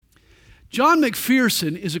John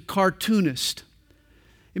McPherson is a cartoonist.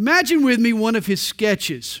 Imagine with me one of his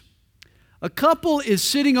sketches. A couple is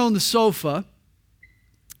sitting on the sofa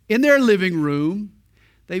in their living room.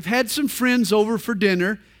 They've had some friends over for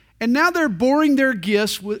dinner, and now they're boring their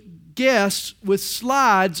guests with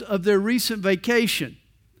slides of their recent vacation.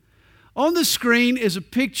 On the screen is a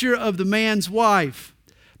picture of the man's wife.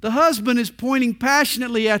 The husband is pointing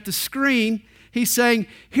passionately at the screen. He's saying,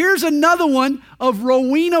 "Here's another one of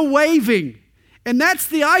Rowena waving." And that's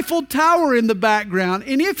the Eiffel Tower in the background.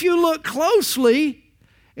 And if you look closely,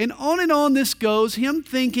 and on this goes, him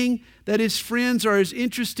thinking that his friends are as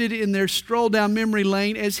interested in their stroll down memory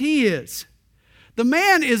lane as he is. The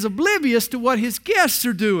man is oblivious to what his guests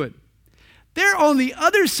are doing. They're on the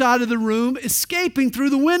other side of the room, escaping through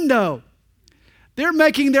the window. They're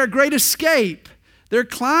making their great escape. They're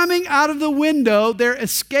climbing out of the window. They're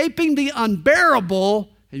escaping the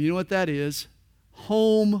unbearable. And you know what that is?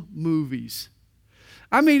 Home movies.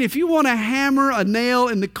 I mean, if you want to hammer a nail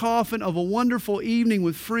in the coffin of a wonderful evening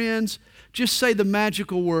with friends, just say the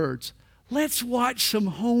magical words. Let's watch some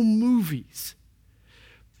home movies.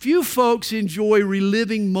 Few folks enjoy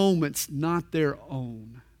reliving moments not their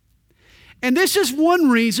own. And this is one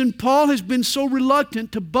reason Paul has been so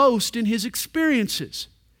reluctant to boast in his experiences.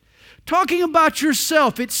 Talking about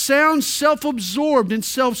yourself, it sounds self-absorbed and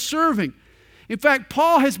self-serving. In fact,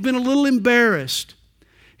 Paul has been a little embarrassed.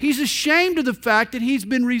 He's ashamed of the fact that he's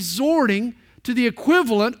been resorting to the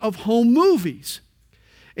equivalent of home movies.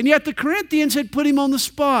 And yet the Corinthians had put him on the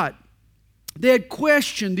spot. They had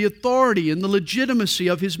questioned the authority and the legitimacy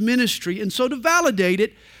of his ministry, and so to validate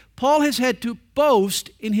it, Paul has had to boast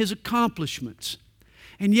in his accomplishments.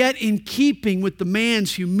 And yet, in keeping with the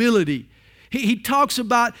man's humility, he talks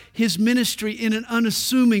about his ministry in an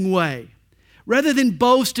unassuming way. Rather than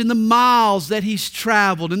boast in the miles that he's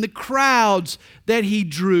traveled and the crowds that he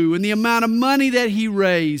drew and the amount of money that he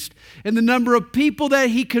raised and the number of people that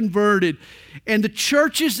he converted and the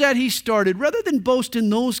churches that he started, rather than boast in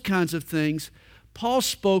those kinds of things, Paul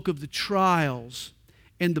spoke of the trials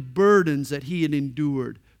and the burdens that he had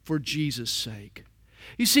endured for Jesus' sake.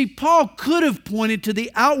 You see, Paul could have pointed to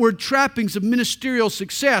the outward trappings of ministerial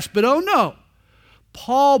success, but oh no,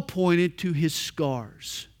 Paul pointed to his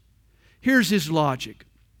scars. Here's his logic.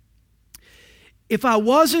 If I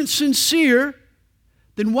wasn't sincere,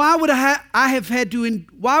 then why would I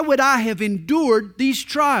have endured these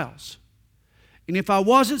trials? And if I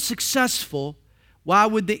wasn't successful, why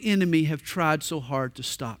would the enemy have tried so hard to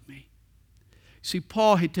stop me? See,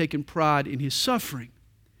 Paul had taken pride in his suffering.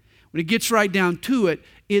 When it gets right down to it,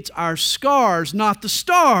 it's our scars, not the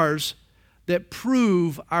stars, that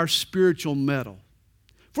prove our spiritual mettle.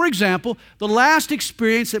 For example, the last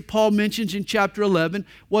experience that Paul mentions in chapter 11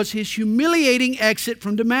 was his humiliating exit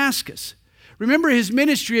from Damascus. Remember, his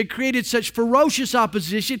ministry had created such ferocious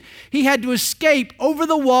opposition, he had to escape over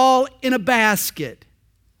the wall in a basket.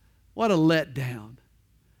 What a letdown.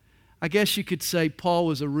 I guess you could say Paul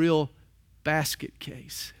was a real basket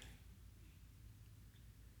case.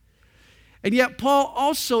 And yet Paul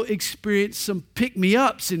also experienced some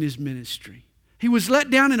pick-me-ups in his ministry. He was let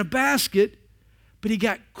down in a basket, but he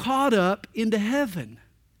got caught up into heaven.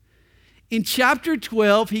 In chapter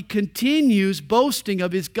 12, he continues boasting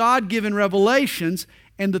of his God-given revelations,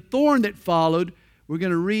 and the thorn that followed, we're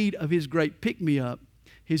going to read of his great pick-me-up,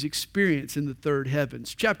 his experience in the third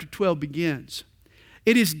heavens. Chapter 12 begins.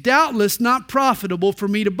 It is doubtless not profitable for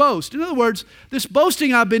me to boast. In other words, this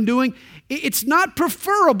boasting I've been doing, it's not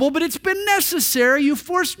preferable, but it's been necessary. You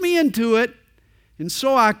forced me into it. And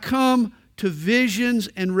so I come to visions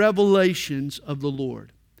and revelations of the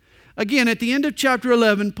Lord. Again, at the end of chapter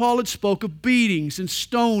 11, Paul had spoke of beatings and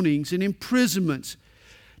stonings and imprisonments.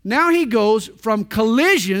 Now he goes from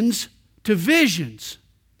collisions to visions.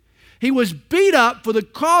 He was beat up for the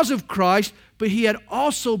cause of Christ, but he had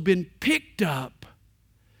also been picked up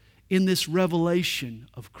in this revelation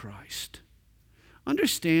of Christ.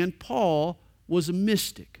 Understand, Paul was a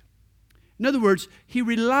mystic. In other words, he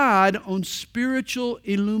relied on spiritual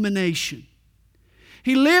illumination.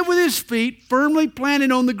 He lived with his feet firmly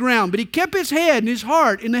planted on the ground, but he kept his head and his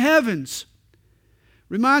heart in the heavens.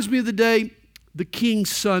 Reminds me of the day the king's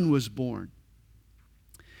son was born.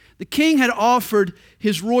 The king had offered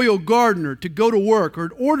his royal gardener to go to work, or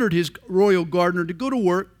had ordered his royal gardener to go to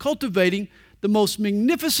work cultivating the most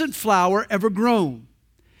magnificent flower ever grown.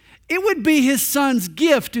 It would be his son's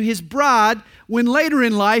gift to his bride when later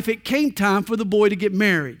in life it came time for the boy to get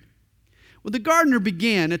married. Well, the gardener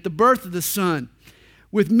began at the birth of the son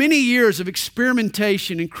with many years of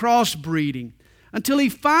experimentation and crossbreeding until he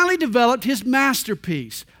finally developed his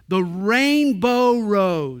masterpiece, the rainbow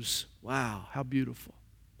rose. Wow, how beautiful.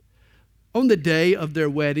 On the day of their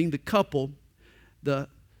wedding, the couple, the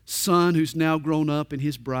son who's now grown up and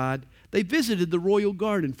his bride, they visited the royal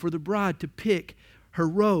garden for the bride to pick her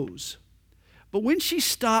rose. But when she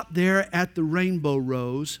stopped there at the rainbow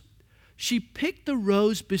rose, she picked the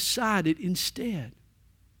rose beside it instead,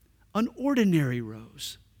 an ordinary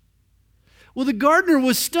rose. Well, the gardener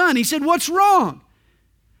was stunned. He said, "What's wrong?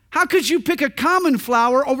 How could you pick a common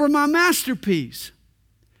flower over my masterpiece?"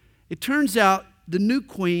 It turns out the new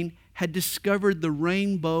queen had discovered the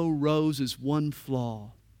rainbow rose's one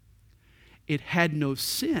flaw. It had no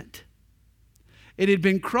scent. It had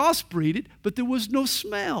been crossbreeded, but there was no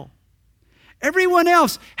smell. Everyone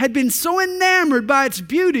else had been so enamored by its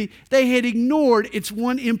beauty, they had ignored its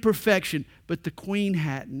one imperfection, but the queen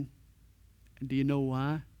hadn't. And do you know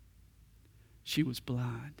why? She was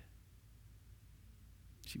blind.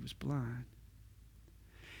 She was blind.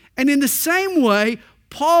 And in the same way,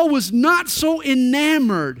 Paul was not so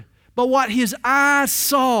enamored by what his eyes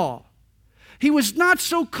saw. He was not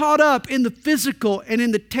so caught up in the physical and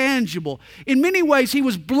in the tangible. In many ways, he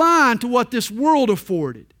was blind to what this world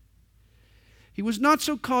afforded. He was not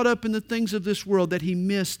so caught up in the things of this world that he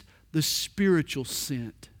missed the spiritual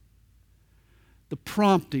scent, the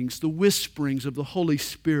promptings, the whisperings of the Holy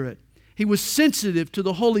Spirit. He was sensitive to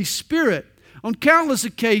the Holy Spirit. On countless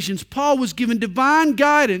occasions, Paul was given divine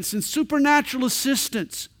guidance and supernatural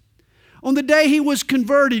assistance. On the day he was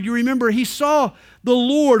converted, you remember, he saw the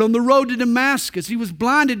Lord on the road to Damascus. He was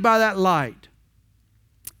blinded by that light.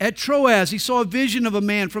 At Troas, he saw a vision of a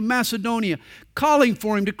man from Macedonia calling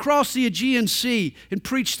for him to cross the Aegean Sea and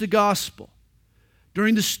preach the gospel.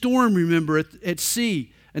 During the storm, remember, at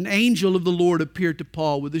sea, an angel of the Lord appeared to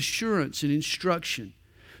Paul with assurance and instruction.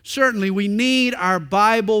 Certainly, we need our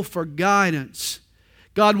Bible for guidance.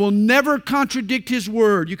 God will never contradict His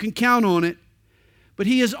Word. You can count on it. But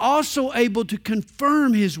He is also able to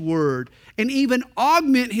confirm His Word and even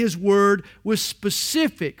augment His Word with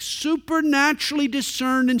specific, supernaturally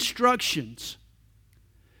discerned instructions.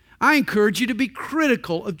 I encourage you to be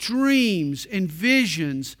critical of dreams and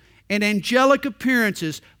visions and angelic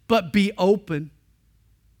appearances, but be open.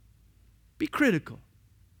 Be critical,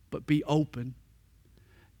 but be open.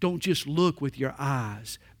 Don't just look with your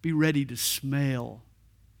eyes. Be ready to smell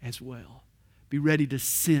as well. Be ready to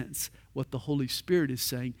sense what the Holy Spirit is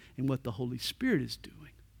saying and what the Holy Spirit is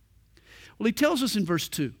doing. Well, he tells us in verse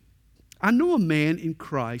 2, I know a man in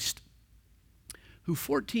Christ who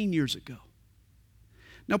 14 years ago.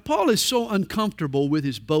 Now, Paul is so uncomfortable with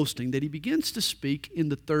his boasting that he begins to speak in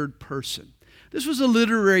the third person. This was a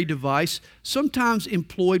literary device sometimes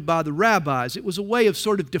employed by the rabbis. It was a way of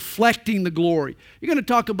sort of deflecting the glory. You're going to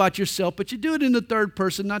talk about yourself, but you do it in the third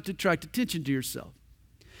person not to attract attention to yourself.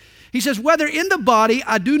 He says, whether in the body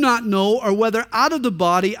I do not know, or whether out of the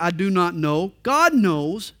body I do not know, God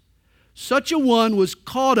knows, such a one was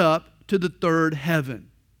caught up to the third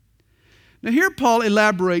heaven. Now here Paul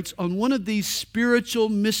elaborates on one of these spiritual,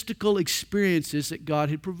 mystical experiences that God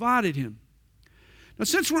had provided him. Now,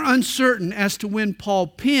 since we're uncertain as to when Paul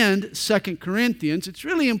penned 2 Corinthians, it's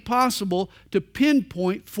really impossible to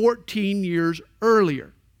pinpoint 14 years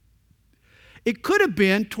earlier. It could have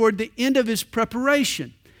been toward the end of his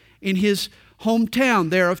preparation in his hometown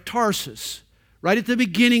there of Tarsus, right at the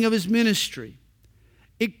beginning of his ministry.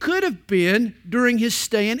 It could have been during his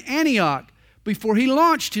stay in Antioch before he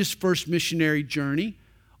launched his first missionary journey,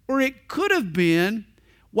 or it could have been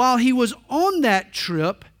while he was on that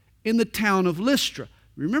trip in the town of Lystra.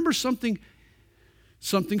 Remember something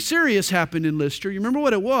serious happened in Lystra. You remember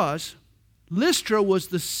what it was? Lystra was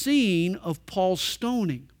the scene of Paul's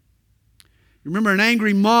stoning. You remember an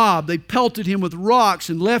angry mob. They pelted him with rocks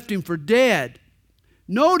and left him for dead.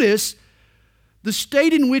 Notice the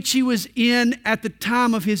state in which he was in at the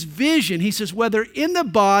time of his vision. He says, whether in the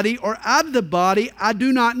body or out of the body, I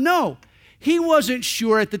do not know. He wasn't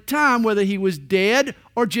sure at the time whether he was dead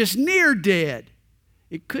or just near dead.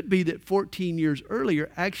 It could be that 14 years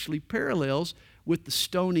earlier actually parallels with the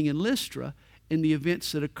stoning in Lystra and the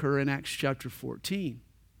events that occur in Acts chapter 14.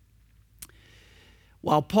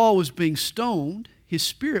 While Paul was being stoned, his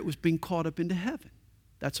spirit was being caught up into heaven.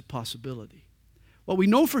 That's a possibility. What we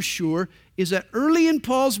know for sure is that early in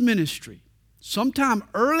Paul's ministry, sometime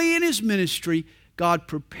early in his ministry, God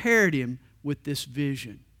prepared him with this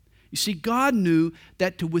vision. You see, God knew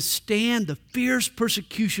that to withstand the fierce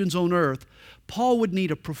persecutions on earth, Paul would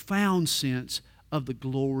need a profound sense of the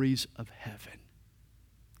glories of heaven.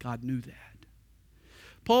 God knew that.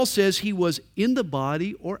 Paul says he was in the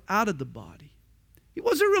body or out of the body. He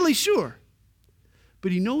wasn't really sure,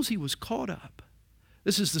 but he knows he was caught up.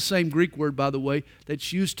 This is the same Greek word, by the way,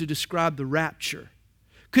 that's used to describe the rapture.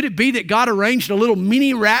 Could it be that God arranged a little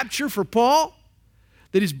mini rapture for Paul?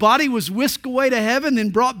 That his body was whisked away to heaven, then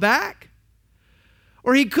brought back?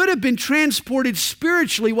 Or he could have been transported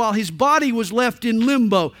spiritually while his body was left in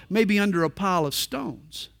limbo, maybe under a pile of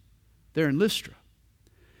stones there in Lystra.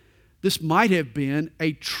 This might have been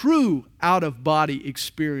a true out-of-body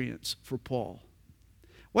experience for Paul.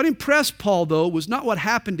 What impressed Paul, though, was not what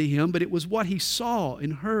happened to him, but it was what he saw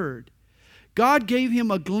and heard. God gave him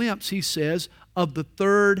a glimpse, he says, of the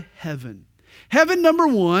third heaven. Heaven number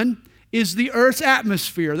one is the earth's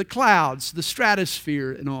atmosphere, the clouds, the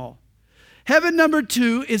stratosphere and all. Heaven number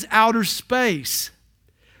two is outer space.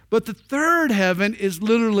 But the third heaven is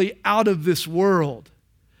literally out of this world.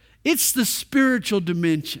 It's the spiritual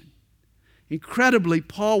dimension. Incredibly,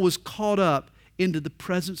 Paul was caught up into the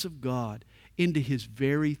presence of God, into his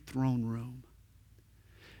very throne room.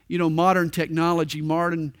 You know, modern technology,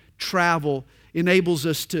 modern travel enables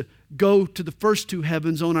us to go to the first two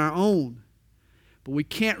heavens on our own. But we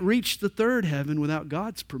can't reach the third heaven without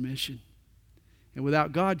God's permission and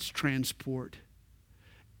without God's transport.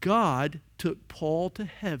 God took Paul to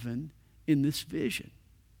heaven in this vision.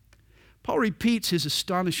 Paul repeats his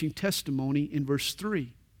astonishing testimony in verse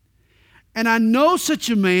 3. And I know such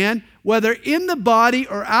a man, whether in the body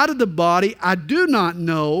or out of the body, I do not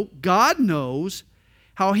know. God knows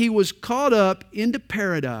how he was caught up into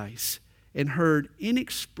paradise and heard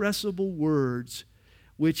inexpressible words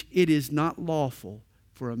which it is not lawful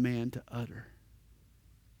for a man to utter.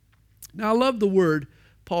 Now, I love the word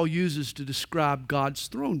Paul uses to describe God's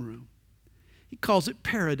throne room. He calls it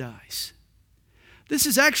paradise. This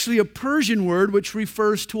is actually a Persian word which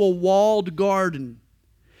refers to a walled garden.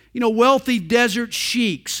 You know, wealthy desert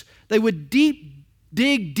sheiks, they would dig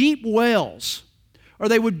deep wells, or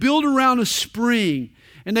they would build around a spring,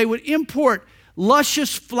 and they would import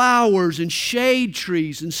luscious flowers and shade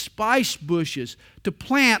trees and spice bushes to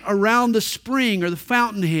plant around the spring or the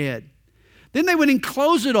fountainhead. Then they would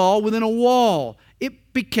enclose it all within a wall.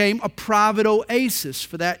 It became a private oasis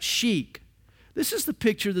for that sheik. This is the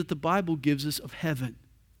picture that the Bible gives us of heaven.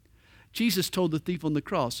 Jesus told the thief on the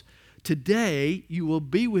cross, today you will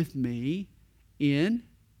be with me in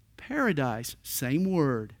paradise. Same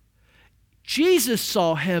word. Jesus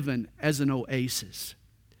saw heaven as an oasis.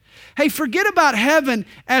 Hey, forget about heaven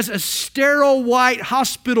as a sterile white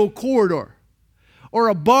hospital corridor or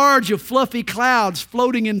a barge of fluffy clouds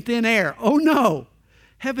floating in thin air. Oh no,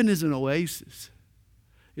 heaven is an oasis.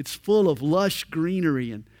 It's full of lush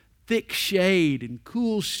greenery and thick shade and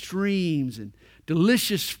cool streams and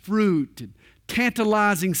delicious fruit and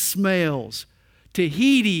tantalizing smells.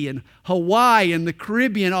 Tahiti and Hawaii and the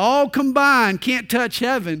Caribbean all combined can't touch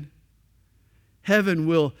heaven. Heaven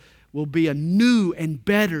will be a new and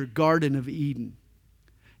better Garden of Eden.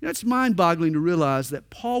 You know, it's mind-boggling to realize that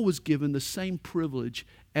Paul was given the same privilege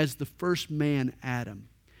as the first man, Adam.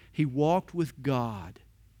 He walked with God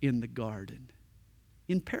in the garden,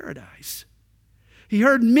 in paradise. He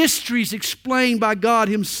heard mysteries explained by God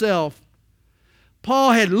himself.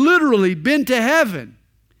 Paul had literally been to heaven,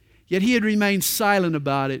 yet he had remained silent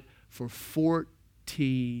about it for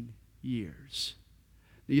 14 years.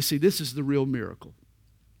 Now, you see, this is the real miracle.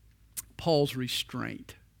 Paul's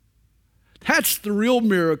restraint. That's the real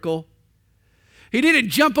miracle. He didn't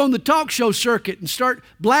jump on the talk show circuit and start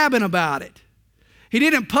blabbing about it. He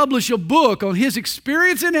didn't publish a book on his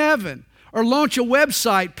experience in heaven or launch a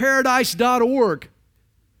website, paradise.org.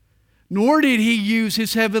 Nor did he use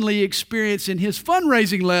his heavenly experience in his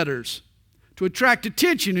fundraising letters to attract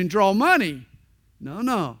attention and draw money.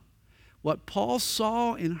 No. What Paul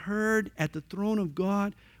saw and heard at the throne of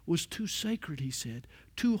God was too sacred, he said,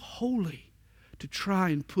 too holy to try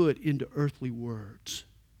and put into earthly words.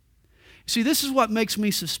 See, this is what makes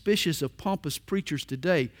me suspicious of pompous preachers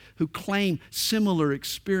today who claim similar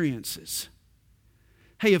experiences.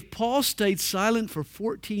 Hey, if Paul stayed silent for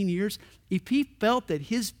 14 years, if he felt that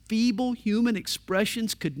his feeble human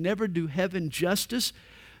expressions could never do heaven justice,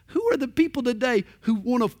 who are the people today who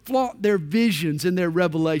want to flaunt their visions and their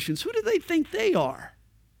revelations? Who do they think they are?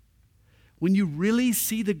 When you really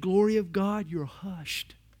see the glory of God, you're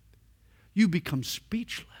hushed. You become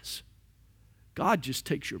speechless. God just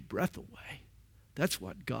takes your breath away. That's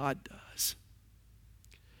what God does.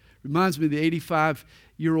 Reminds me of the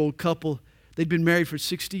 85-year-old couple. They'd been married for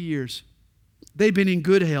 60 years. They'd been in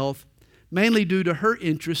good health, mainly due to her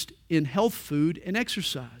interest in health food and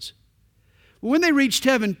exercise. When they reached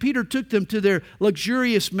heaven, Peter took them to their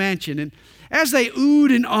luxurious mansion. And as they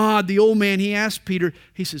oohed and awed the old man, he asked Peter,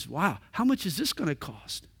 he says, wow, how much is this going to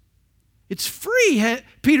cost? It's free,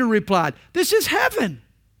 Peter replied. This is heaven.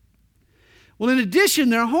 Well, in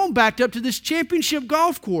addition, their home backed up to this championship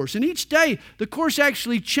golf course. And each day, the course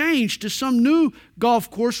actually changed to some new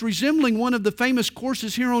golf course resembling one of the famous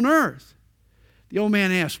courses here on earth. The old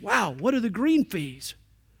man asked, "Wow, what are the green fees?"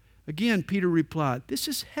 Again, Peter replied, "This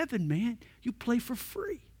is heaven, man. You play for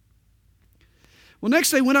free." Well,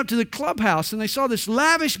 next they went up to the clubhouse and they saw this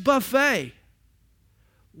lavish buffet.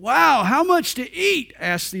 "Wow, how much to eat?"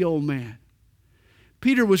 asked the old man.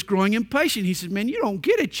 Peter was growing impatient. He said, "Man, you don't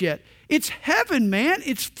get it yet. It's heaven, man.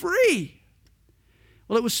 It's free."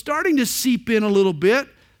 Well, it was starting to seep in a little bit.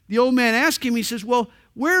 The old man asked him, he says, "Well,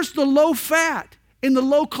 where's the low fat and the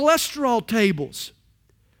low cholesterol tables?"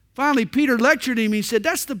 Finally, Peter lectured him. He said,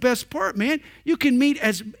 "That's the best part, man. You can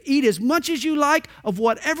eat as much as you like of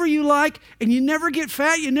whatever you like, and you never get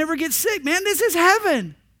fat, you never get sick. Man, this is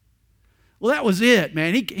heaven." Well, that was it,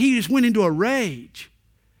 man. He just went into a rage.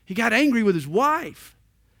 He got angry with his wife.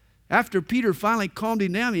 After Peter finally calmed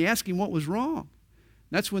him down, he asked him what was wrong.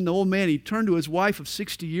 That's when the old man, he turned to his wife of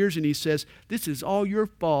 60 years and he says, "This is all your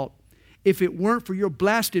fault. If it weren't for your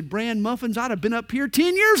blasted bran muffins, I'd have been up here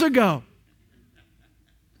 10 years ago."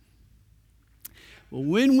 Well,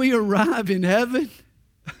 when we arrive in heaven,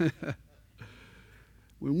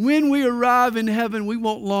 when we arrive in heaven, we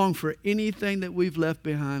won't long for anything that we've left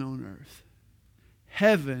behind on earth.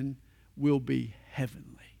 Heaven will be heavenly.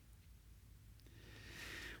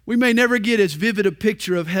 We may never get as vivid a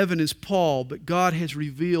picture of heaven as Paul, but God has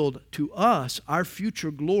revealed to us our future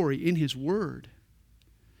glory in His Word.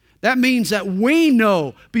 That means that we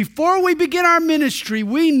know, before we begin our ministry,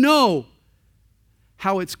 we know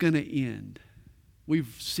how it's going to end.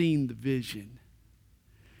 We've seen the vision.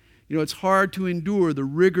 You know, it's hard to endure the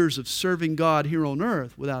rigors of serving God here on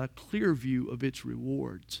earth without a clear view of its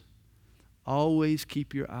rewards. Always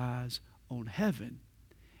keep your eyes on heaven,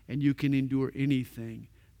 and you can endure anything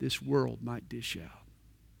this world might dish out.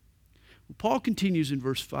 Well, Paul continues in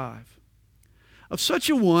verse 5. "Of such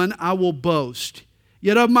a one I will boast,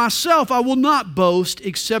 yet of myself I will not boast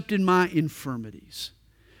except in my infirmities."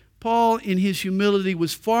 Paul, in his humility,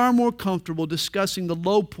 was far more comfortable discussing the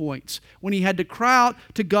low points when he had to cry out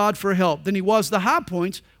to God for help than he was the high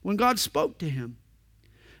points when God spoke to him.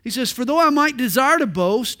 He says, "For though I might desire to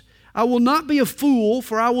boast, I will not be a fool,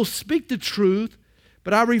 for I will speak the truth,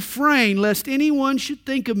 but I refrain lest anyone should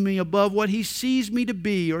think of me above what he sees me to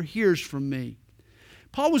be or hears from me."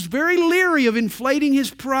 Paul was very leery of inflating his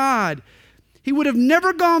pride. He would have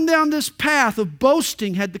never gone down this path of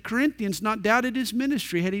boasting had the Corinthians not doubted his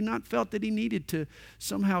ministry, had he not felt that he needed to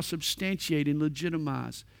somehow substantiate and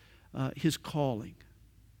legitimize his calling.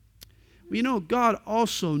 Well, you know, God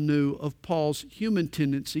also knew of Paul's human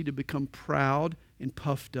tendency to become proud and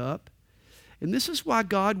puffed up. And this is why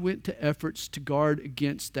God went to efforts to guard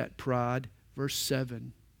against that pride. Verse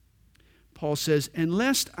 7. Paul says, "And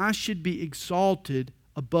lest I should be exalted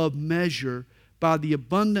above measure by the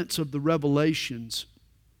abundance of the revelations,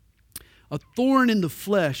 a thorn in the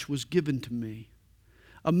flesh was given to me,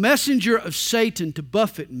 a messenger of Satan to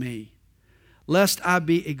buffet me, lest I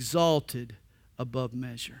be exalted above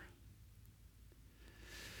measure."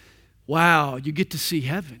 Wow, you get to see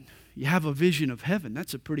heaven. You have a vision of heaven.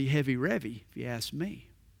 That's a pretty heavy revy, if you ask me.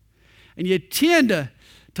 And you tend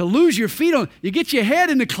to lose your feet on, you get your head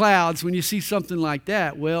in the clouds when you see something like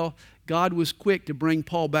that. Well, God was quick to bring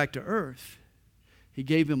Paul back to earth. He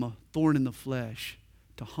gave him a thorn in the flesh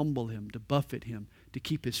to humble him, to buffet him, to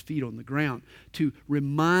keep his feet on the ground, to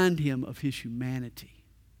remind him of his humanity.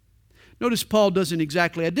 Notice Paul doesn't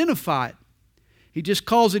exactly identify it. He just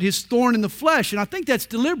calls it his thorn in the flesh, and I think that's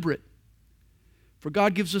deliberate. For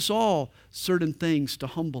God gives us all certain things to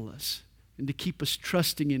humble us and to keep us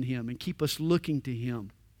trusting in Him and keep us looking to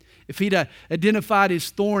Him. If He'd identified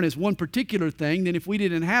His thorn as one particular thing, then if we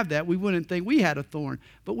didn't have that, we wouldn't think we had a thorn.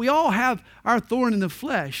 But we all have our thorn in the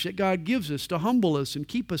flesh that God gives us to humble us and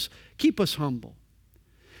keep us humble.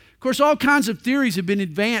 Of course, all kinds of theories have been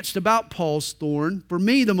advanced about Paul's thorn. For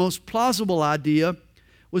me, the most plausible idea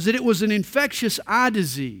was that it was an infectious eye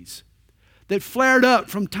disease that flared up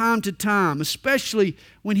from time to time, especially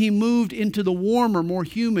when he moved into the warmer, more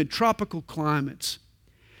humid tropical climates.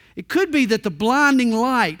 It could be that the blinding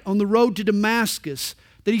light on the road to Damascus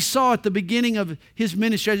that he saw at the beginning of his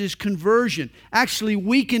ministry, his conversion, actually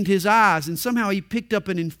weakened his eyes, and somehow he picked up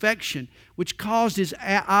an infection which caused his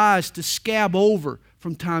eyes to scab over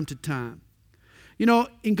from time to time. You know,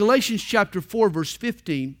 in Galatians chapter 4, verse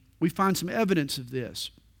 15, we find some evidence of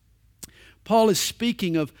this. Paul is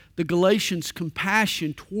speaking of the Galatians'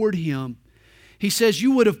 compassion toward him. He says, "You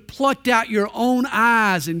would have plucked out your own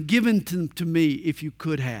eyes and given them to me if you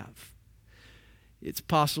could have." It's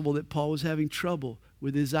possible that Paul was having trouble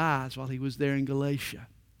with his eyes while he was there in Galatia.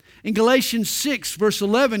 In Galatians 6, verse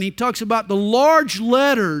 11, he talks about the large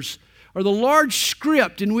letters or the large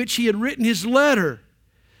script in which he had written his letter.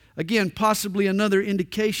 Again, possibly another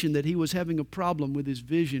indication that he was having a problem with his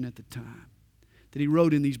vision at the time, that he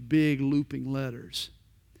wrote in these big looping letters.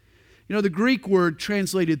 You know, the Greek word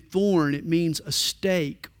translated thorn, it means a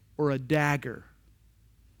stake or a dagger.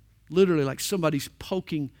 Literally like somebody's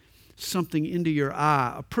poking something into your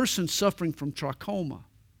eye. A person suffering from trachoma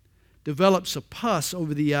develops a pus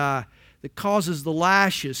over the eye that causes the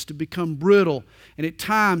lashes to become brittle and at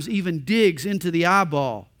times even digs into the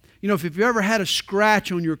eyeball. You know, if you've ever had a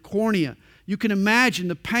scratch on your cornea, you can imagine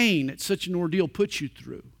the pain that such an ordeal puts you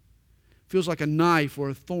through. It feels like a knife or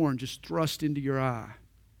a thorn just thrust into your eye.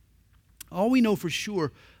 All we know for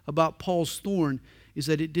sure about Paul's thorn is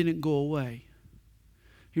that it didn't go away.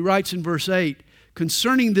 He writes in verse 8,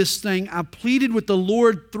 "Concerning this thing, I pleaded with the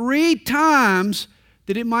Lord 3 times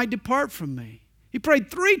that it might depart from me." He prayed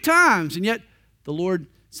 3 times, and yet the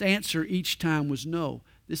Lord's answer each time was no.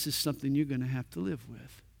 This is something you're going to have to live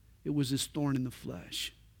with. It was this thorn in the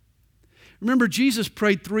flesh. Remember, Jesus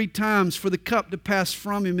prayed 3 times for the cup to pass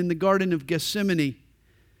from him in the Garden of Gethsemane.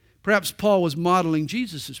 Perhaps Paul was modeling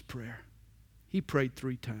Jesus' prayer. He prayed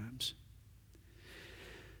 3 times.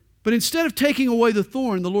 But instead of taking away the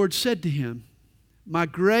thorn, the Lord said to him, "My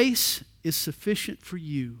grace is sufficient for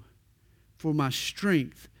you, for my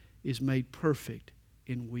strength is made perfect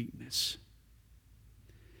in weakness."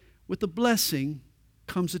 With the blessing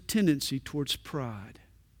comes a tendency towards pride.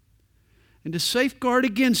 And to safeguard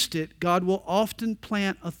against it, God will often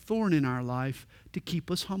plant a thorn in our life to keep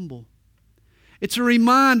us humble. It's a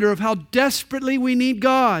reminder of how desperately we need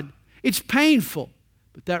God. It's painful,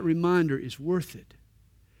 but that reminder is worth it.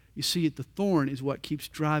 You see, the thorn is what keeps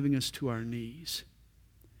driving us to our knees.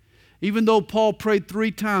 Even though Paul prayed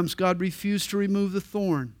 3 times, God refused to remove the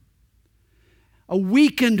thorn. A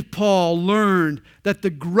weakened Paul learned that the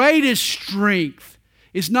greatest strength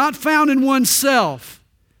is not found in oneself,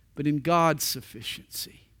 but in God's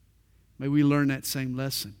sufficiency. May we learn that same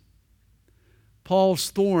lesson. Paul's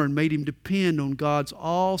thorn made him depend on God's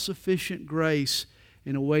all-sufficient grace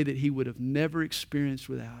in a way that he would have never experienced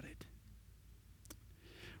without it.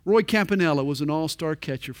 Roy Campanella was an all-star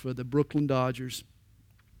catcher for the Brooklyn Dodgers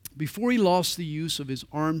before he lost the use of his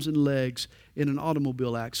arms and legs in an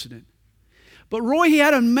automobile accident. But Roy, he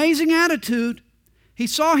had an amazing attitude. He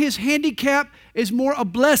saw his handicap as more a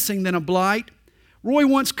blessing than a blight. Roy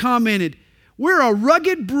once commented, "We're a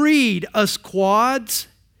rugged breed, us quads.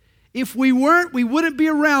 If we weren't, we wouldn't be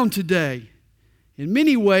around today. In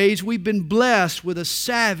many ways, we've been blessed with a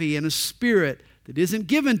savvy and a spirit that isn't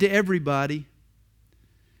given to everybody."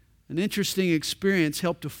 An interesting experience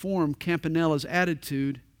helped to form Campanella's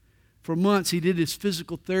attitude. For months, he did his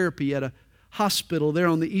physical therapy at a hospital there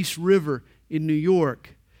on the East River in New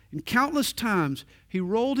York. And countless times, he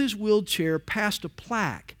rolled his wheelchair past a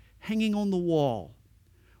plaque hanging on the wall.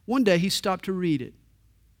 One day, he stopped to read it.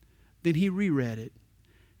 Then he reread it.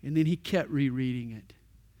 And then he kept rereading it.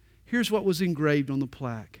 Here's what was engraved on the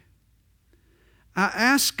plaque. "I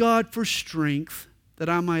asked God for strength that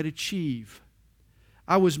I might achieve.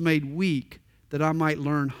 I was made weak that I might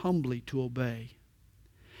learn humbly to obey.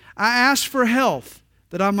 I asked for health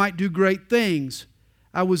that I might do great things.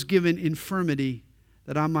 I was given infirmity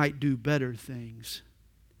that I might do better things.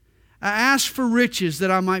 I asked for riches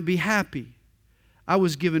that I might be happy. I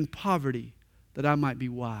was given poverty that I might be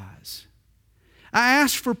wise. I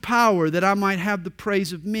asked for power that I might have the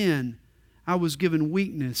praise of men. I was given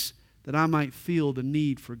weakness that I might feel the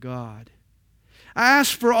need for God. I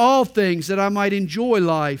asked for all things that I might enjoy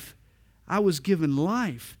life. I was given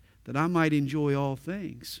life that I might enjoy all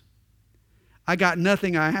things. I got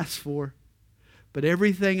nothing I asked for, but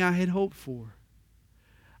everything I had hoped for.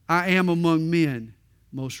 I am among men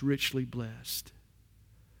most richly blessed."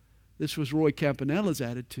 This was Roy Campanella's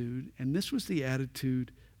attitude, and this was the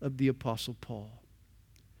attitude of the Apostle Paul.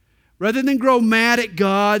 Rather than grow mad at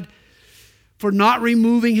God for not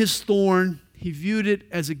removing his thorn, he viewed it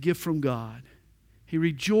as a gift from God. He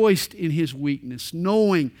rejoiced in his weakness,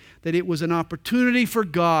 knowing that it was an opportunity for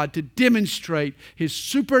God to demonstrate his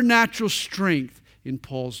supernatural strength in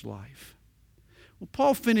Paul's life. Well,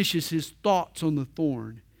 Paul finishes his thoughts on the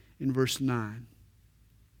thorn in verse 9.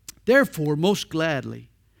 "Therefore, most gladly,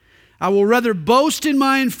 I will rather boast in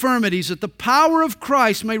my infirmities, that the power of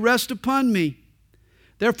Christ may rest upon me.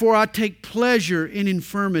 Therefore, I take pleasure in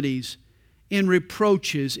infirmities, in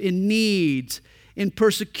reproaches, in needs, in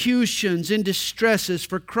persecutions, in distresses,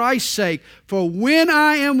 for Christ's sake. For when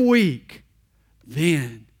I am weak,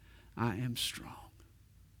 then I am strong."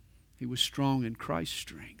 He was strong in Christ's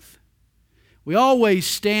strength. We always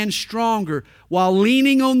stand stronger while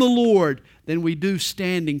leaning on the Lord than we do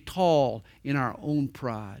standing tall in our own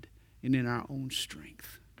pride and in our own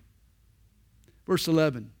strength. Verse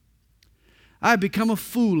 11, I have become a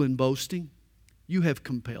fool in boasting. You have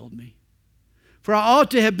compelled me. For I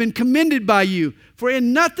ought to have been commended by you. For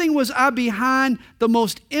in nothing was I behind the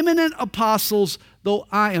most eminent apostles, though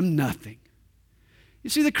I am nothing. You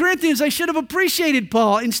see, the Corinthians, they should have appreciated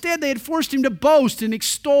Paul. Instead, they had forced him to boast and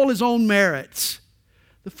extol his own merits.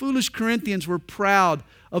 The foolish Corinthians were proud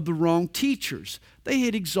of the wrong teachers. They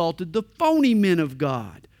had exalted the phony men of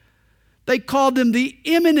God. They called them the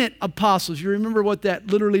eminent apostles. You remember what that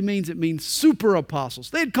literally means? It means super apostles.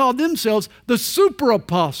 They had called themselves the super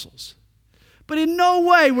apostles. But in no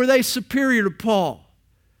way were they superior to Paul.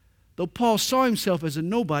 Though Paul saw himself as a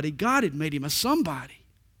nobody, God had made him a somebody.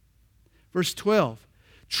 Verse 12,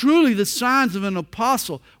 truly the signs of an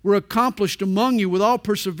apostle were accomplished among you with all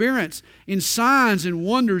perseverance in signs and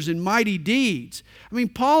wonders and mighty deeds. I mean,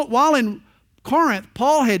 Paul, while in Corinth,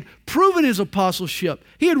 Paul had proven his apostleship.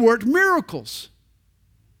 He had worked miracles.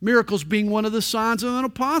 Miracles being one of the signs of an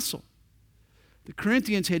apostle. The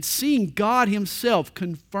Corinthians had seen God himself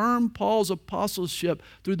confirm Paul's apostleship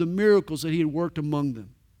through the miracles that he had worked among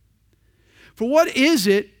them. For what is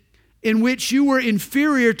it in which you were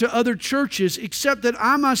inferior to other churches, except that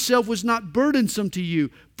I myself was not burdensome to you?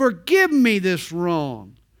 Forgive me this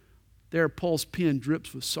wrong. There, Paul's pen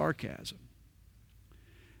drips with sarcasm.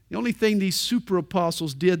 The only thing these super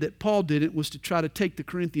apostles did that Paul didn't was to try to take the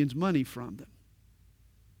Corinthians' money from them.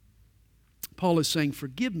 Paul is saying,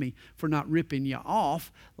 forgive me for not ripping you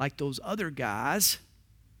off like those other guys.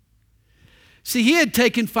 See, he had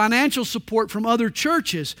taken financial support from other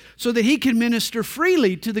churches so that he could minister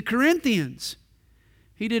freely to the Corinthians.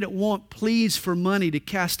 He didn't want pleas for money to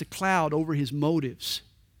cast a cloud over his motives.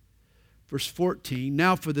 Verse 14,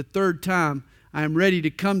 now for the third time I am ready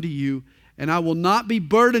to come to you, and I will not be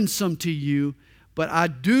burdensome to you, but I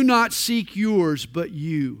do not seek yours, but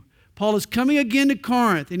you. Paul is coming again to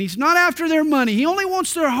Corinth, and he's not after their money. He only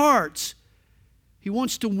wants their hearts. He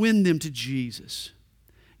wants to win them to Jesus.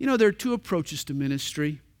 You know, there are two approaches to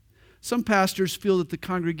ministry. Some pastors feel that the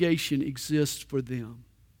congregation exists for them.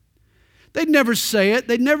 They'd never say it.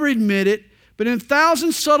 They'd never admit it. But in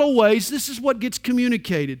 1,000 subtle ways, this is what gets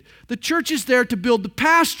communicated. The church is there to build the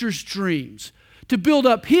pastor's dreams, to build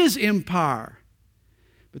up his empire.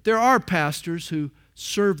 But there are pastors who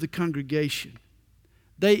serve the congregation.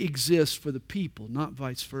 They exist for the people, not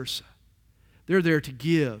vice versa. They're there to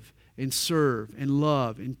give and serve and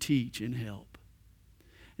love and teach and help.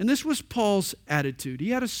 And this was Paul's attitude.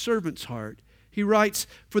 He had a servant's heart. He writes,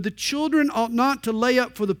 for the children ought not to lay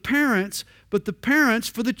up for the parents, but the parents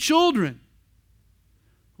for the children.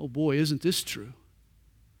 Oh boy, isn't this true?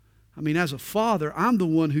 I mean, as a father, I'm the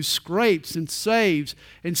one who scrapes and saves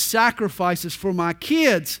and sacrifices for my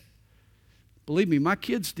kids. Believe me, my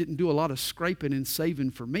kids didn't do a lot of scraping and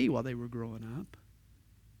saving for me while they were growing up.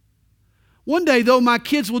 One day, though, my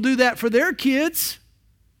kids will do that for their kids.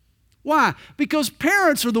 Why? Because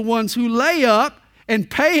parents are the ones who lay up and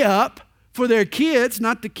pay up for their kids,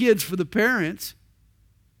 not the kids for the parents.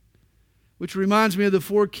 Which reminds me of the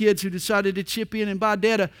 4 kids who decided to chip in and buy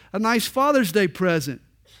Dad a nice Father's Day present.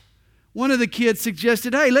 One of the kids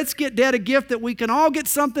suggested, hey, let's get Dad a gift that we can all get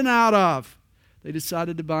something out of. They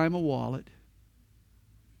decided to buy him a wallet.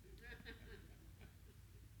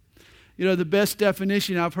 You know, the best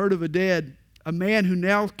definition I've heard of a dad, a man who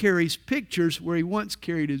now carries pictures where he once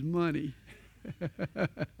carried his money.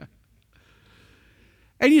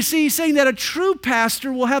 And you see, he's saying that a true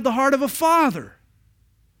pastor will have the heart of a father,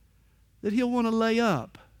 that he'll want to lay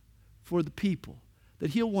up for the people,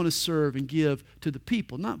 that he'll want to serve and give to the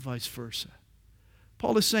people, not vice versa.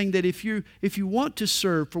 Paul is saying that if you want to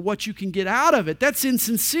serve for what you can get out of it, that's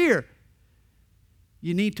insincere.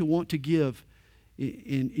 You need to want to give,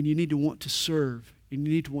 and you need to want to serve, and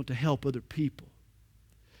you need to want to help other people.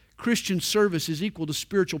 Christian service is equal to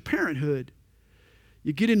spiritual parenthood.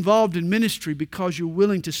 You get involved in ministry because you're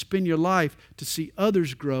willing to spend your life to see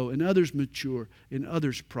others grow and others mature and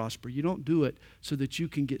others prosper. You don't do it so that you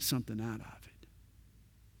can get something out of it.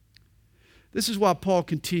 This is why Paul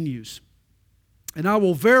continues. And I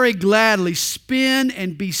will very gladly spend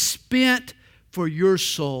and be spent for your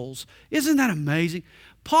souls. Isn't that amazing?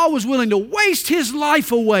 Paul was willing to waste his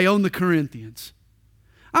life away on the Corinthians.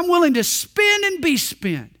 I'm willing to spend and be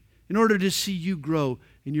spent in order to see you grow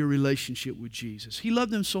in your relationship with Jesus. He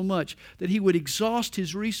loved them so much that he would exhaust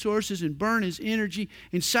his resources and burn his energy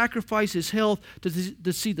and sacrifice his health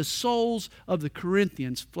to see the souls of the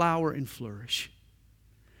Corinthians flower and flourish.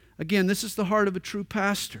 Again, this is the heart of a true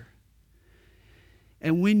pastor.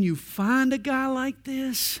 And when you find a guy like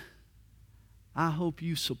this, I hope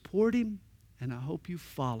you support him and I hope you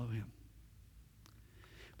follow him.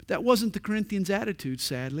 But that wasn't the Corinthians' attitude,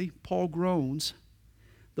 sadly. Paul groans,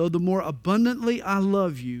 though the more abundantly I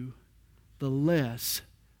love you, the less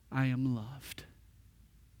I am loved.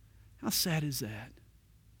 How sad is that?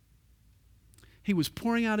 He was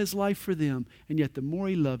pouring out his life for them, and yet the more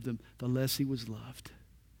he loved them, the less he was loved.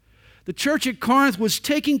 The church at Corinth was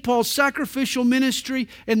taking Paul's sacrificial ministry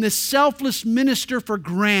and the selfless minister for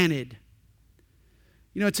granted.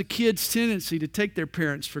 You know, it's a kid's tendency to take their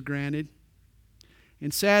parents for granted.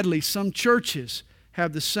 And sadly, some churches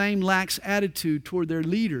have the same lax attitude toward their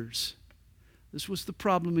leaders. This was the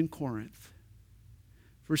problem in Corinth.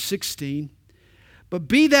 Verse 16, but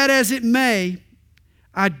be that as it may,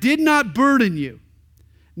 I did not burden you.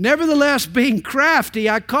 Nevertheless, being crafty,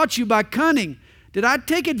 I caught you by cunning. Did I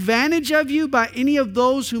take advantage of you by any of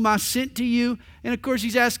those whom I sent to you? And of course,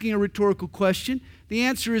 he's asking a rhetorical question. The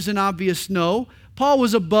answer is an obvious no. Paul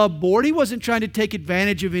was above board. He wasn't trying to take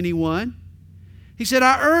advantage of anyone. He said,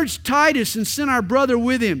 I urged Titus and sent our brother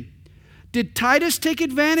with him. Did Titus take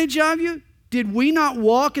advantage of you? Did we not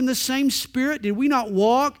walk in the same spirit? Did we not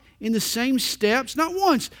walk in the same steps? Not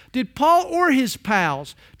once did Paul or his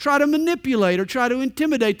pals try to manipulate or try to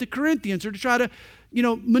intimidate the Corinthians or to try to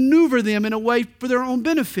maneuver them in a way for their own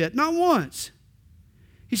benefit. Not once.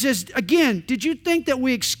 He says, again, did you think that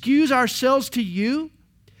we excuse ourselves to you?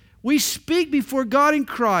 We speak before God in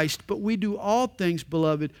Christ, but we do all things,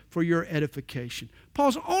 beloved, for your edification.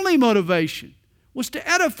 Paul's only motivation was to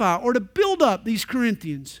edify or to build up these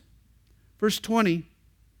Corinthians. Verse 20,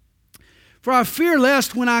 for I fear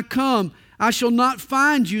lest when I come, I shall not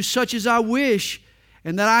find you such as I wish,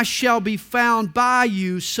 and that I shall be found by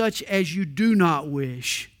you such as you do not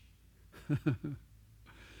wish.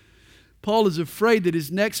 Paul is afraid that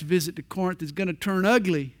his next visit to Corinth is going to turn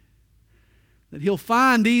ugly, that he'll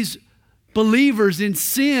find these believers in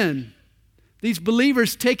sin, these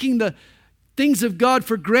believers taking the things of God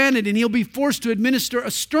for granted, and he'll be forced to administer a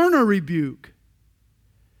sterner rebuke.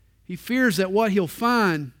 He fears that what he'll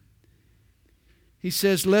find, he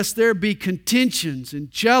says, lest there be contentions and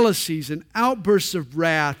jealousies and outbursts of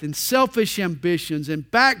wrath and selfish ambitions and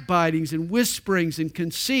backbitings and whisperings and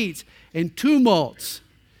conceits and tumults.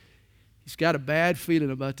 He's got a bad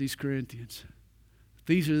feeling about these Corinthians.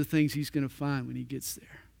 These are the things he's going to find when he gets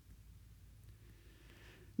there.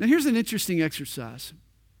 Now here's an interesting exercise.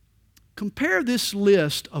 Compare this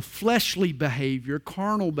list of fleshly behavior,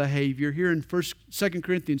 carnal behavior here in 2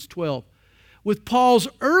 Corinthians 12 with Paul's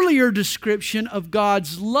earlier description of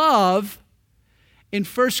God's love in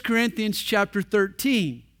 1 Corinthians chapter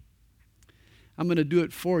 13. I'm going to do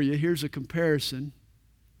it for you. Here's a comparison.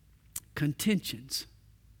 Contentions.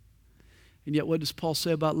 And yet what does Paul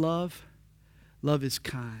say about love? Love is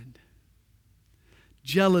kind.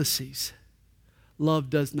 Jealousies.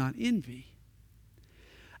 Love does not envy.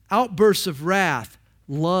 Outbursts of wrath.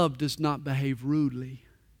 Love does not behave rudely.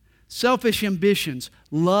 Selfish ambitions.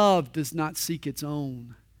 Love does not seek its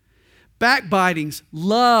own. Backbitings.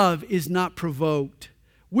 Love is not provoked.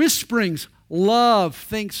 Whisperings. Love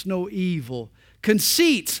thinks no evil.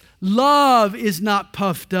 Conceits. Love is not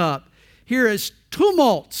puffed up. Here is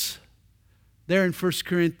tumults. There in 1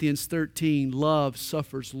 Corinthians 13, love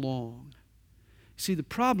suffers long. See, the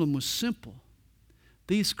problem was simple.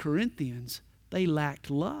 These Corinthians, they lacked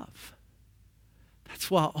love. That's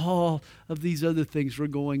why all of these other things were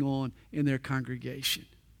going on in their congregation.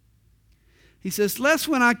 He says, lest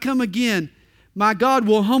when I come again, my God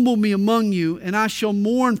will humble me among you, and I shall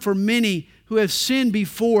mourn for many who have sinned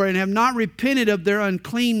before and have not repented of their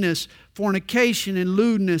uncleanness, fornication, and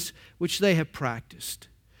lewdness which they have practiced.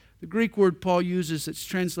 The Greek word Paul uses that's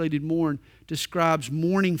translated mourn describes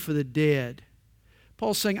mourning for the dead.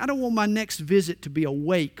 Paul's saying, I don't want my next visit to be a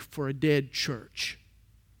wake for a dead church.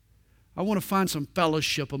 I want to find some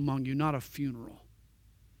fellowship among you, not a funeral.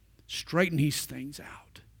 Straighten these things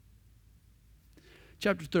out.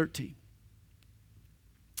 Chapter 13.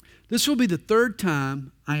 This will be the third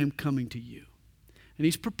time I am coming to you. And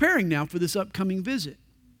he's preparing now for this upcoming visit.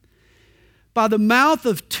 By the mouth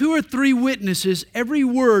of 2 or 3 witnesses, every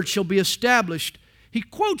word shall be established. He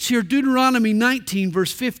quotes here Deuteronomy 19,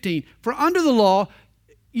 verse 15. For under the law,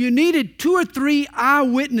 you needed 2 or 3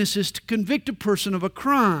 eyewitnesses to convict a person of a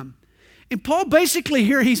crime. And Paul basically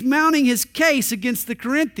here, he's mounting his case against the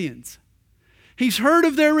Corinthians. He's heard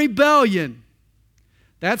of their rebellion.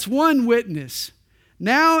 That's one witness.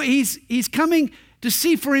 Now he's coming to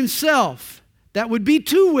see for himself. That would be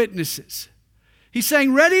 2 witnesses. He's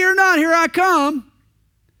saying, ready or not, here I come.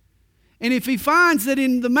 And if he finds that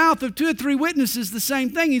in the mouth of 2 or 3 witnesses the same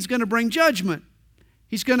thing, he's going to bring judgment.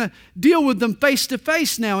 He's going to deal with them face to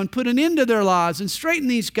face now and put an end to their lives and straighten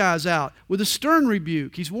these guys out with a stern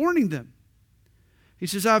rebuke. He's warning them. He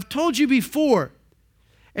says, I've told you before,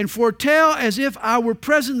 and foretell as if I were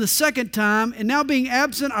present the second time, and now being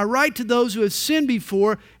absent, I write to those who have sinned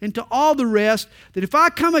before and to all the rest, that if I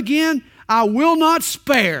come again, I will not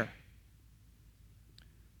spare.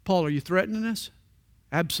 Paul, are you threatening us?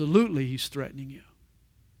 Absolutely, he's threatening you.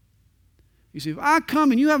 He said, if I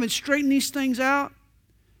come and you haven't straightened these things out,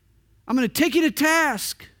 I'm going to take you to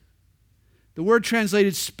task. The word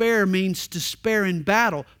translated spare means to spare in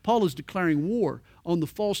battle. Paul is declaring war on the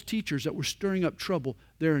false teachers that were stirring up trouble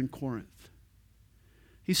there in Corinth.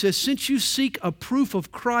 He says, since you seek a proof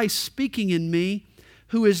of Christ speaking in me,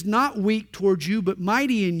 who is not weak towards you, but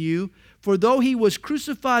mighty in you, for though he was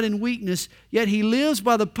crucified in weakness, yet he lives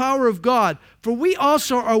by the power of God. For we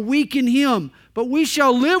also are weak in him, but we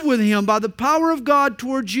shall live with him by the power of God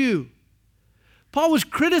towards you. Paul was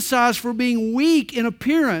criticized for being weak in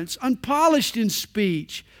appearance, unpolished in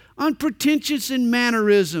speech, unpretentious in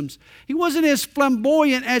mannerisms. He wasn't as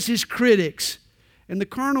flamboyant as his critics. And the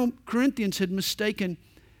carnal Corinthians had mistaken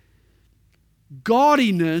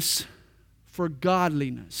gaudiness for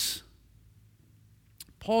godliness.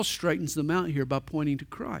 Paul straightens them out here by pointing to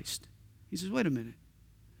Christ. He says, wait a minute.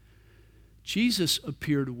 Jesus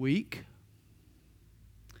appeared weak.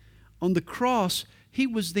 On the cross, he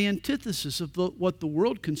was the antithesis of what the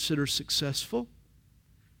world considers successful.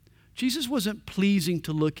 Jesus wasn't pleasing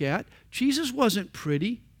to look at. Jesus wasn't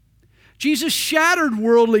pretty. Jesus shattered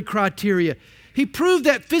worldly criteria. He proved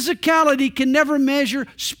that physicality can never measure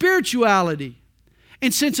spirituality.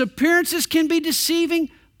 And since appearances can be deceiving,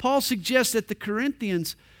 Paul suggests that the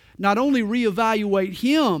Corinthians not only reevaluate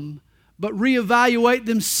him, but reevaluate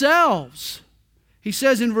themselves. He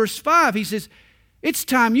says in verse 5, he says, it's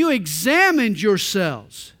time you examined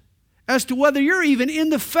yourselves as to whether you're even in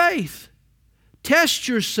the faith. Test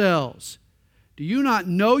yourselves. Do you not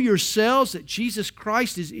know yourselves that Jesus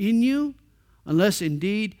Christ is in you, unless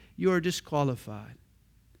indeed you are disqualified?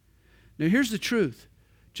 Now here's the truth.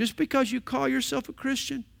 Just because you call yourself a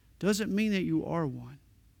Christian doesn't mean that you are one.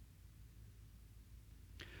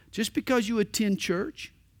 Just because you attend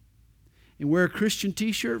church and wear a Christian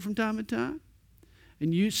t-shirt from time to time,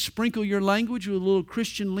 and you sprinkle your language with a little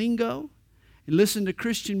Christian lingo, and listen to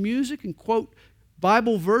Christian music and quote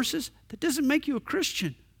Bible verses, that doesn't make you a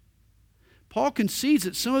Christian. Paul concedes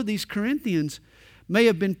that some of these Corinthians may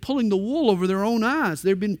have been pulling the wool over their own eyes.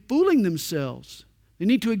 They've been fooling themselves. They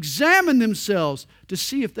need to examine themselves to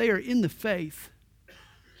see if they are in the faith.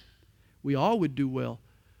 We all would do well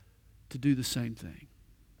to do the same thing.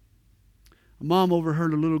 A mom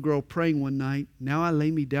overheard a little girl praying one night, now I lay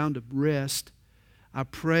me down to rest. I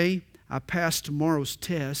pray I pass tomorrow's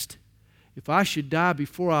test. If I should die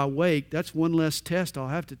before I wake, that's one less test I'll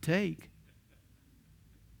have to take.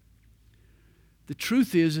 The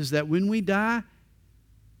truth is that when we die,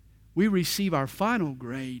 we receive our final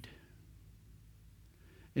grade.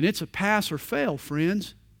 And it's a pass or fail,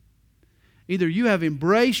 friends. Either you have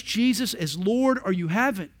embraced Jesus as Lord or you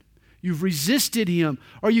haven't. You've resisted Him,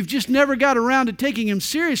 or you've just never got around to taking Him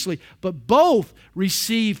seriously. But both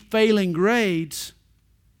receive failing grades.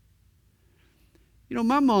 You know,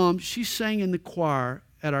 my mom, she sang in the choir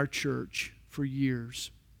at our church for years.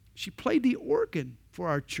 She played the organ for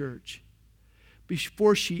our church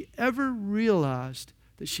before she ever realized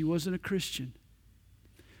that she wasn't a Christian.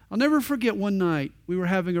 I'll never forget one night we were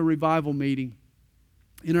having a revival meeting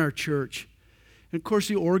in our church. And of course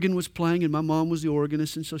the organ was playing, and my mom was the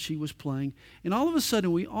organist, and so she was playing. And all of a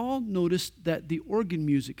sudden we all noticed that the organ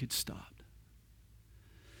music had stopped.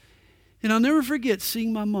 And I'll never forget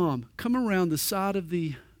seeing my mom come around the side of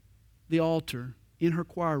the altar in her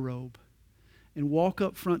choir robe and walk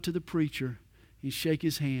up front to the preacher and shake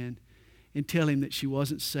his hand and tell him that she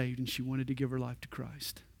wasn't saved and she wanted to give her life to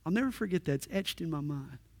Christ. I'll never forget that. It's etched in my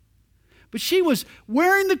mind. But she was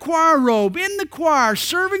wearing the choir robe, in the choir,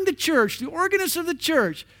 serving the church, the organist of the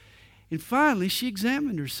church. And finally, she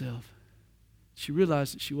examined herself. She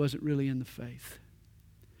realized that she wasn't really in the faith.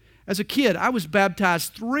 As a kid, I was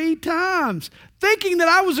baptized 3 times, thinking that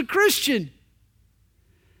I was a Christian.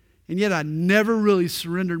 And yet I never really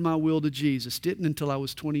surrendered my will to Jesus. Didn't until I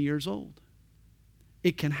was 20 years old.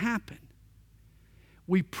 It can happen.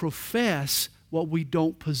 We profess what we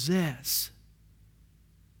don't possess.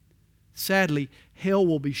 Sadly, hell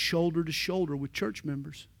will be shoulder to shoulder with church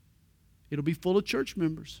members. It'll be full of church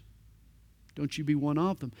members. Don't you be one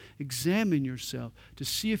of them. Examine yourself to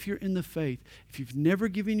see if you're in the faith. If you've never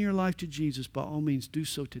given your life to Jesus, by all means, do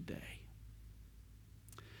so today.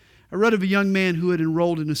 I read of a young man who had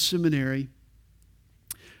enrolled in a seminary,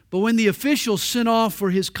 But when the officials sent off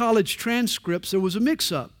for his college transcripts, there was a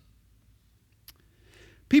mix-up.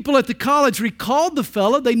 People at the college recalled the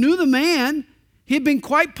fellow. They knew the man. He had been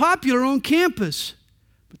quite popular on campus.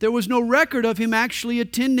 But there was no record of him actually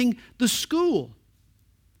attending the school.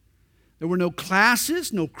 There were no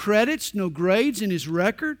classes, no credits, no grades in his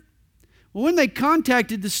record. Well, when they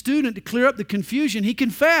contacted the student to clear up the confusion, he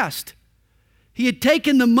confessed. He had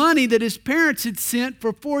taken the money that his parents had sent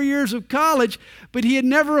for 4 years of college, but he had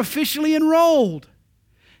never officially enrolled.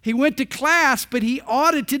 He went to class, but he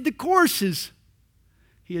audited the courses.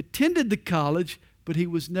 He attended the college, but he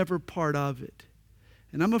was never part of it.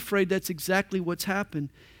 And I'm afraid that's exactly what's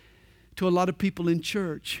happened to a lot of people in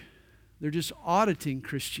church. They're just auditing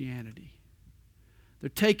Christianity. They're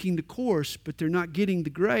taking the course, but they're not getting the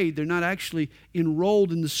grade. They're not actually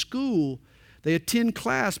enrolled in the school. They attend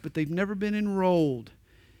class, but they've never been enrolled.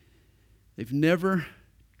 They've never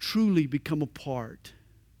truly become a part.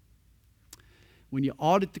 When you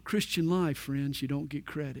audit the Christian life, friends, you don't get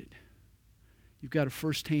credit. You've got to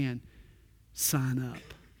firsthand sign up.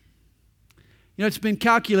 You know, it's been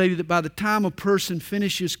calculated that by the time a person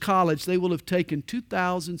finishes college, they will have taken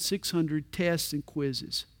 2,600 tests and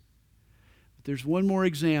quizzes. But there's one more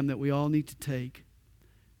exam that we all need to take.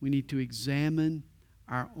 We need to examine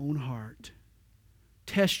our own heart.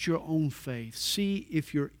 Test your own faith. See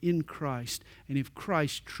if you're in Christ and if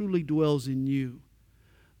Christ truly dwells in you.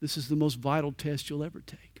 This is the most vital test you'll ever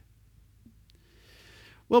take.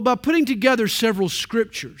 Well, by putting together several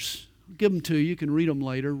scriptures, I'll give them to you. You can read them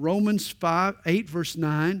later. Romans 8, verse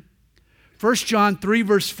 9. 1 John 3,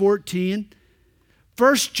 verse 14.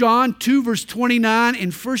 1 John 2, verse 29.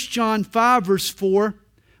 And 1 John 5, verse 4.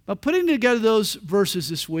 By putting together those verses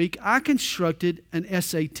this week, I constructed an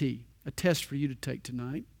SAT, a test for you to take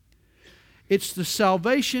tonight. It's the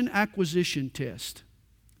Salvation Acquisition Test,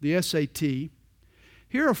 the SAT.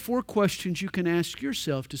 Here are 4 questions you can ask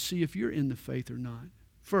yourself to see if you're in the faith or not.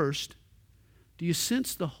 First, do you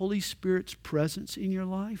sense the Holy Spirit's presence in your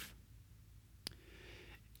life?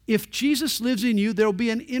 If Jesus lives in you, there will be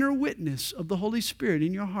an inner witness of the Holy Spirit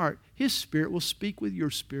in your heart. His Spirit will speak with your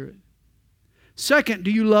spirit. Second,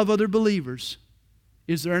 do you love other believers?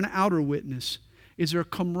 Is there an outer witness? Is there a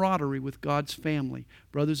camaraderie with God's family?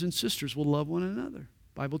 Brothers and sisters will love one another.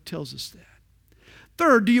 The Bible tells us that.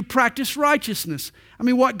 Third, do you practice righteousness? I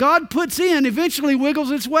mean, what God puts in eventually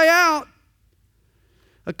wiggles its way out.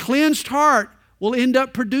 A cleansed heart will end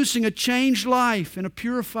up producing a changed life and a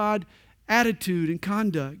purified attitude and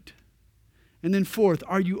conduct. And then fourth,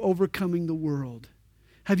 are you overcoming the world?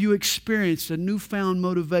 Have you experienced a newfound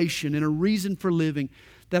motivation and a reason for living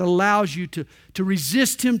that allows you to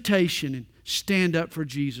resist temptation and stand up for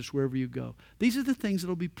Jesus wherever you go? These are the things that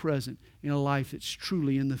will be present in a life that's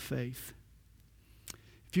truly in the faith.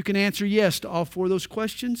 If you can answer yes to all 4 of those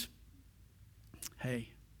questions, hey,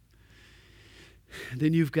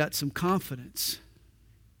 then you've got some confidence.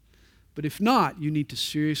 But if not, you need to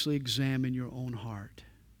seriously examine your own heart.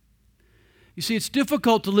 You see, it's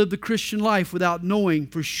difficult to live the Christian life without knowing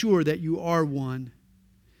for sure that you are one.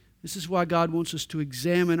 This is why God wants us to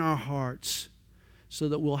examine our hearts so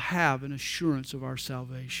that we'll have an assurance of our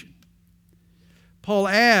salvation. Paul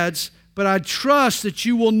adds, but I trust that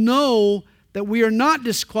you will know that we are not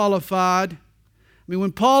disqualified. I mean,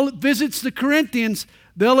 when Paul visits the Corinthians,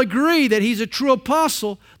 they'll agree that he's a true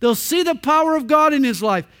apostle. They'll see the power of God in his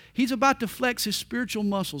life. He's about to flex his spiritual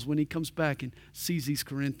muscles when he comes back and sees these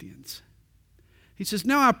Corinthians. He says,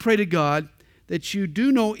 now I pray to God that you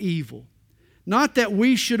do no evil, not that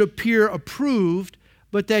we should appear approved,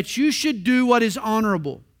 but that you should do what is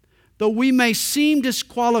honorable, though we may seem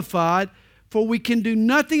disqualified, for we can do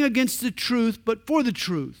nothing against the truth, but for the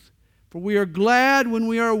truth. For we are glad when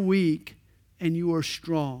we are weak, and you are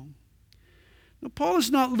strong. Now, Paul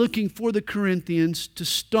is not looking for the Corinthians to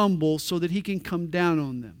stumble so that he can come down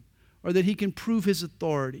on them or that he can prove his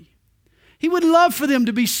authority. He would love for them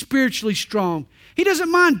to be spiritually strong. He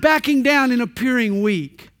doesn't mind backing down and appearing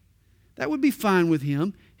weak. That would be fine with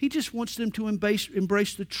him. He just wants them to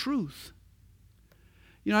embrace the truth.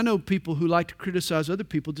 You know, I know people who like to criticize other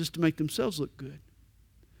people just to make themselves look good.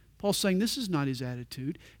 Paul's saying this is not his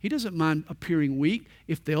attitude. He doesn't mind appearing weak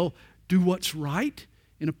if they'll do what's right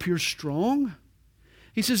and appear strong.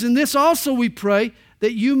 He says, in this also we pray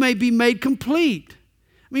that you may be made complete.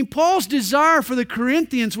 I mean, Paul's desire for the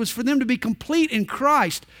Corinthians was for them to be complete in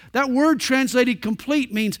Christ. That word translated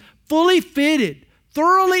complete means fully fitted,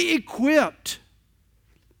 thoroughly equipped.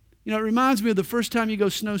 You know, it reminds me of the first time you go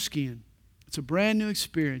snow skiing. It's a brand new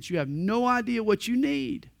experience. You have no idea what you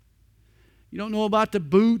need. You don't know about the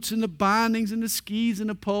boots and the bindings and the skis and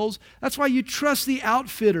the poles. That's why you trust the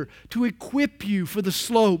outfitter to equip you for the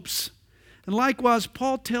slopes. And likewise,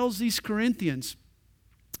 Paul tells these Corinthians,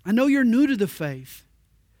 I know you're new to the faith.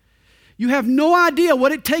 You have no idea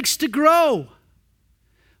what it takes to grow.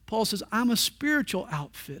 Paul says, I'm a spiritual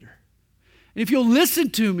outfitter. And if you'll listen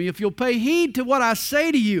to me, if you'll pay heed to what I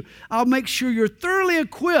say to you, I'll make sure you're thoroughly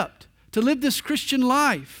equipped to live this Christian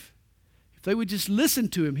life. If they would just listen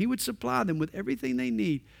to him, he would supply them with everything they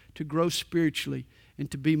need to grow spiritually and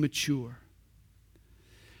to be mature.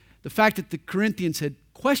 The fact that the Corinthians had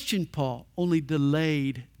questioned Paul only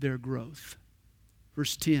delayed their growth.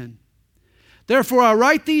 Verse 10, therefore I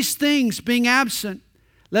write these things being absent,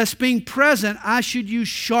 lest being present I should use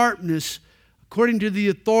sharpness according to the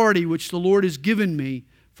authority which the Lord has given me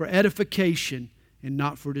for edification and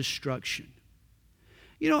not for destruction.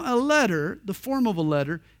 You know, a letter, the form of a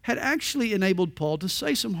letter, had actually enabled Paul to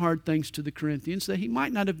say some hard things to the Corinthians that he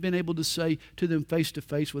might not have been able to say to them face to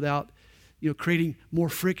face without, creating more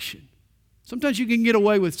friction. Sometimes you can get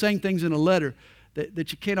away with saying things in a letter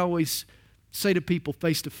that you can't always say to people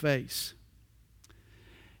face to face.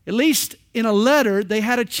 At least in a letter, they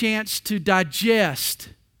had a chance to digest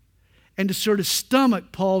and to sort of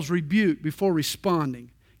stomach Paul's rebuke before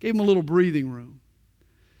responding. Gave him a little breathing room.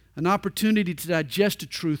 An opportunity to digest a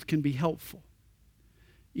truth can be helpful.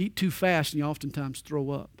 Eat too fast and you oftentimes throw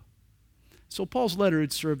up. So Paul's letter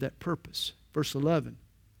had served that purpose. Verse 11.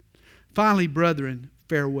 Finally, brethren,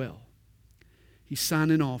 farewell. He's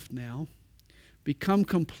signing off now. Become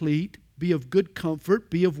complete. Be of good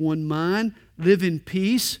comfort. Be of one mind. Live in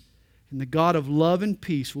peace. And the God of love and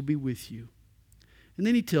peace will be with you. And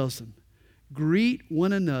then he tells them, greet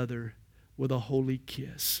one another with a holy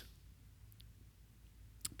kiss.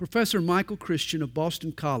 Professor Michael Christian of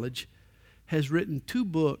Boston College has written 2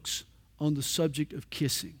 books on the subject of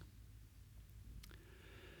kissing.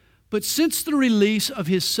 But since the release of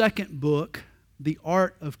his second book, The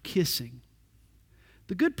Art of Kissing,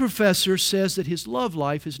 the good professor says that his love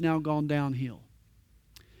life has now gone downhill.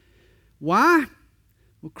 Why?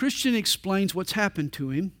 Well, Christian explains what's happened to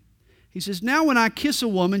him. He says, now when I kiss a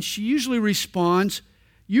woman, she usually responds,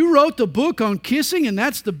 you wrote the book on kissing and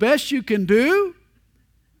that's the best you can do?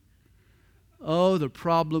 Oh, the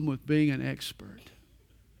problem with being an expert.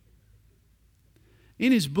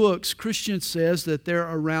 In his books, Christian says that there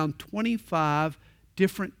are around 25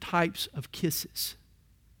 different types of kisses.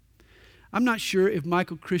 I'm not sure if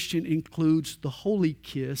Michael Christian includes the holy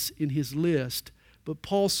kiss in his list, but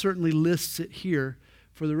Paul certainly lists it here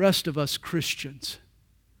for the rest of us Christians.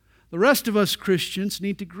 The rest of us Christians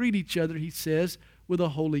need to greet each other, he says, with a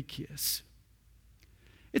holy kiss.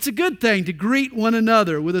 It's a good thing to greet one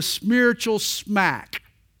another with a spiritual smack,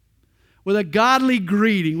 with a godly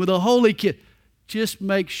greeting, with a holy kiss. Just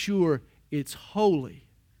make sure it's holy.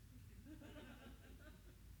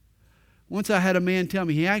 Once I had a man tell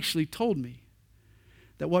me, he actually told me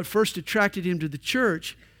that what first attracted him to the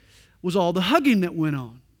church was all the hugging that went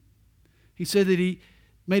on. He said that he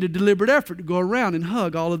made a deliberate effort to go around and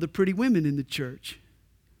hug all of the pretty women in the church.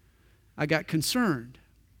 I got concerned.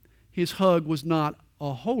 His hug was not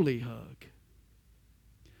a holy hug.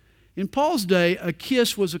 In Paul's day, a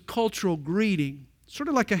kiss was a cultural greeting, sort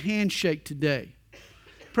of like a handshake today.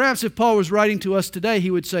 Perhaps if Paul was writing to us today, he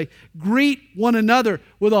would say, greet one another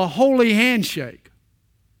with a holy handshake.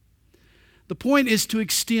 The point is to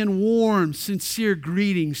extend warm, sincere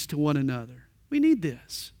greetings to one another. We need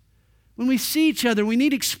this. When we see each other, we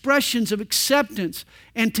need expressions of acceptance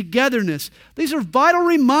and togetherness. These are vital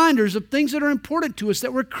reminders of things that are important to us,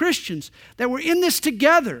 that we're Christians, that we're in this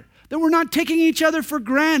together, that we're not taking each other for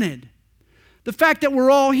granted. The fact that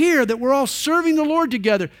we're all here, that we're all serving the Lord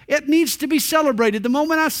together, it needs to be celebrated. The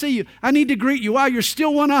moment I see you, I need to greet you. Wow, you're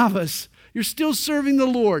still one of us. You're still serving the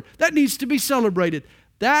Lord. That needs to be celebrated.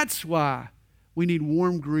 That's why we need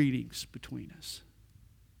warm greetings between us.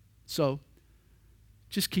 So,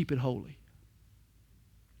 just keep it holy.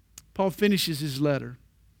 Paul finishes his letter.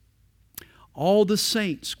 All the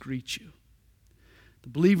saints greet you. The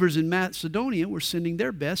believers in Macedonia were sending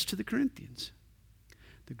their best to the Corinthians.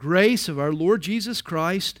 The grace of our Lord Jesus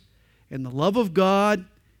Christ and the love of God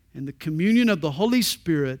and the communion of the Holy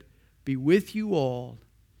Spirit be with you all.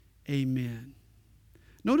 Amen.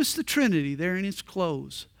 Notice the Trinity there in its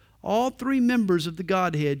close. All 3 members of the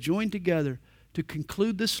Godhead joined together to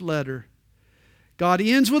conclude this letter. God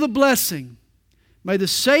ends with a blessing. May the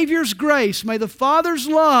Savior's grace, may the Father's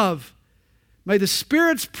love, may the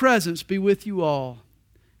Spirit's presence be with you all.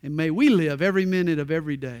 And may we live every minute of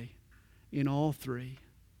every day in all 3.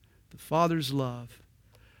 The Father's love,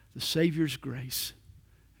 the Savior's grace,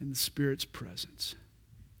 and the Spirit's presence.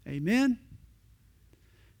 Amen.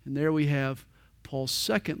 And there we have Paul's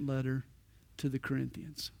second letter to the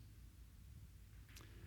Corinthians.